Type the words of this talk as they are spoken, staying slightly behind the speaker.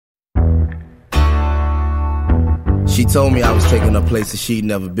She told me I was taking her places she'd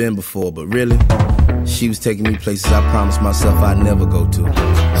never been before, but really, she was taking me places I promised myself I'd never go to.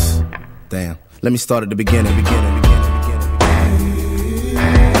 Damn. Let me start at the beginning.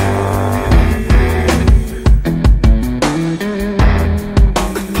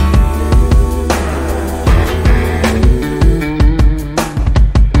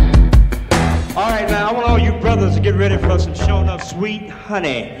 All right, now I want all you brothers to get ready for some showing up sweet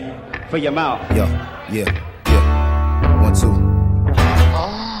honey for your mouth. Yo, yeah. 1, 2.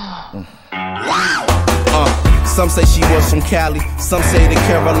 Some say she was from Cali, some say the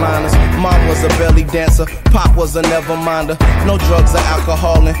Carolinas. Mom was a belly dancer, Pop was a never-minder. No drugs or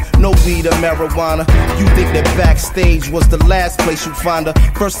alcohol and no weed or marijuana. You think that Backstage was the last place you'd find her?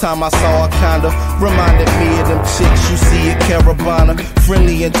 First time I saw her kinda reminded me of them chicks you see at Caravana.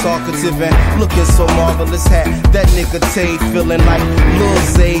 Friendly and talkative and looking so marvelous. Had that nigga Tay feeling like Lil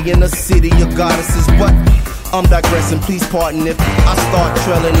Zay in a city of goddesses. But I'm digressing, please pardon if I start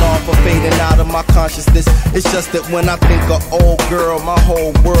trailing off or fading out of my consciousness. It's just that when I think of old girl, my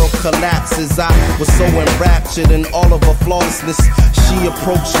whole world collapses. I was so enraptured in all of her flawlessness. She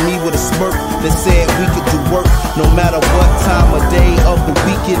approached me with a smirk that said we could do work no matter what time of day of the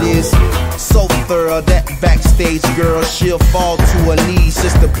week it is. So thorough, that Backstage girl, she'll fall to her knees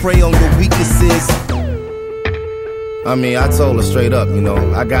just to prey on your weaknesses. I mean, I told her straight up, you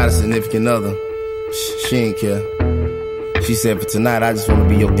know, I got a significant other. She ain't care. She said, for tonight, I just want to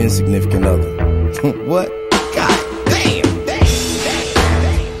be your insignificant other. What? God damn!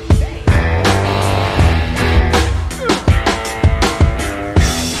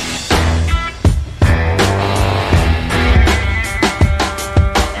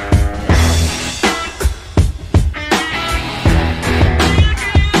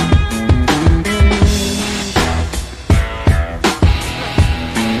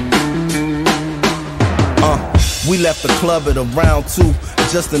 We left the club at around 2,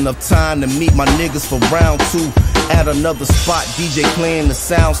 just enough time to meet my niggas for round 2. At another spot, DJ playing the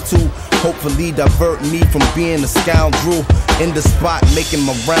sounds too. Hopefully divert me from being a scoundrel. In the spot, making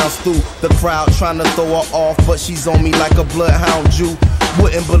my rounds through the crowd, trying to throw her off, but she's on me like a bloodhound Jew.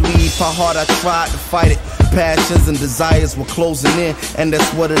 Wouldn't believe how hard I tried to fight it. Passions and desires were closing in, and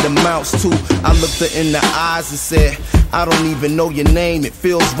that's what it amounts to. I looked her in the eyes and said, I don't even know your name, it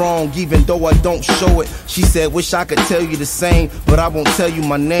feels wrong even though I don't show it. She said, wish I could tell you the same, but I won't tell you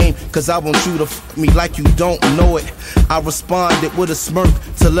my name, cause I want you to f me like you don't know it. I responded with a smirk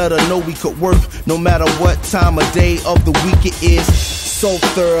to let her know we could work no matter what time of day of the week it is. So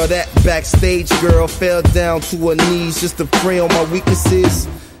thorough, that Backstage girl fell down to her knees just to prey on my weaknesses.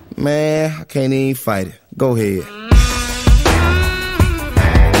 Man, I can't even fight it. Go ahead.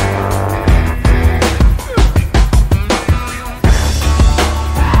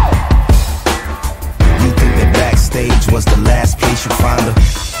 Backstage was the last place you find her.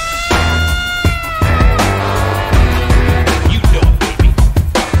 You know it, baby.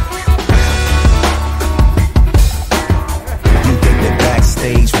 You think that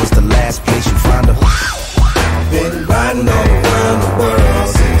Backstage was the last place you find her? Been riding all around the world,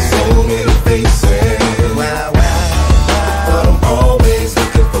 seen so many faces. Wow, but I'm always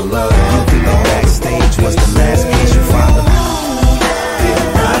looking for love. You think that Backstage was the last place you find her? Been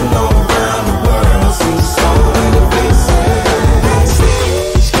riding all around the world, seen so many faces.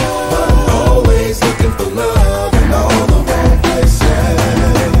 But I'm always looking for love in all the wrong places.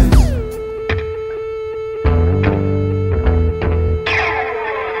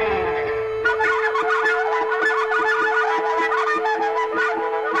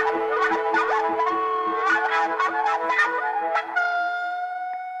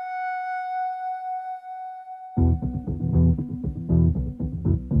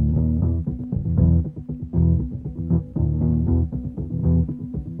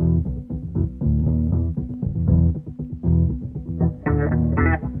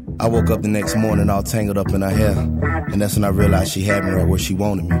 I woke up the next morning all tangled up in her hair, and that's when I realized she had me right where she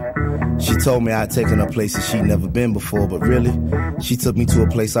wanted me. She told me I'd taken her places she'd never been before, but really, she took me to a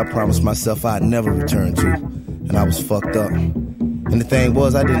place I promised myself I'd never return to, and I was fucked up. And the thing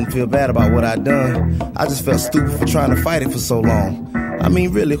was, I didn't feel bad about what I'd done. I just felt stupid for trying to fight it for so long. I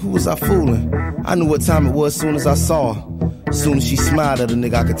mean, really, who was I fooling? I knew what time it was as soon as I saw her. As soon as she smiled at a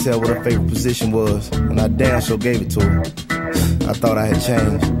nigga, I could tell what her favorite position was, and I damn sure gave it to her. I thought I had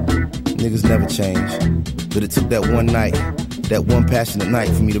changed. Niggas never change. But it took that one night, that one passionate night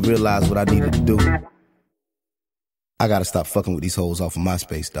for me to realize what I needed to do. I gotta stop fucking with these hoes off of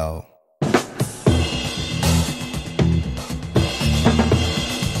MySpace, dawg.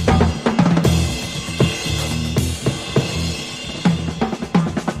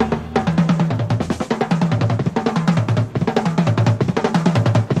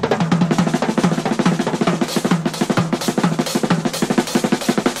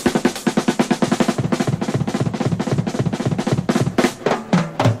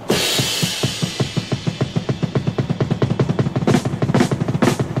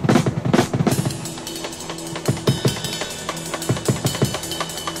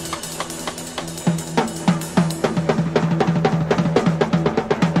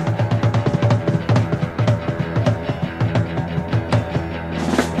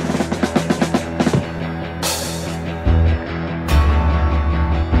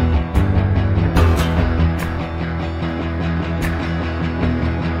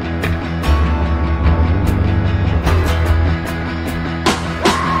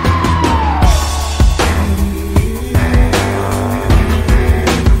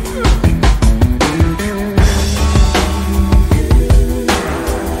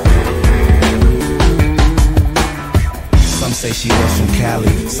 say she was from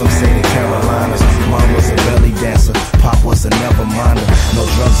Cali, some say the Carolinas. Mom was a belly dancer, Pop was a never minder. No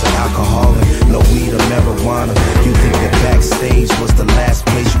drugs or alcohol, and no weed or marijuana. You think that Backstage was the last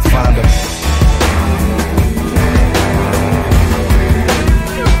place you find her?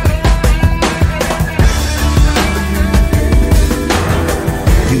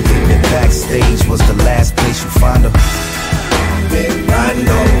 You think that Backstage was the last place you find her? Been riding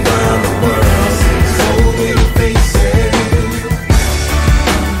all around the world, seen so many faces,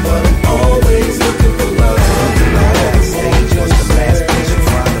 but I'm always looking for love. Backstage was the last place you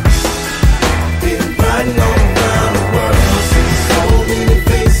find her. Been riding all around the world, seen so many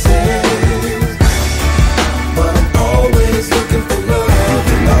faces, but I'm always looking for love. You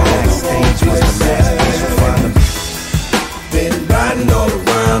think Backstage was the last place you find her? Been riding all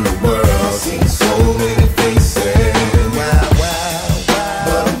around the world, seen so many faces.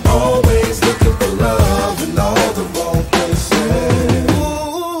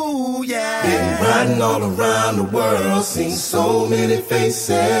 All around the world, seen so many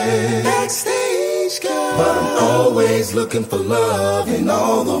faces. Backstage girl, but I'm always looking for love in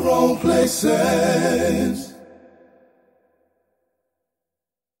all the wrong places.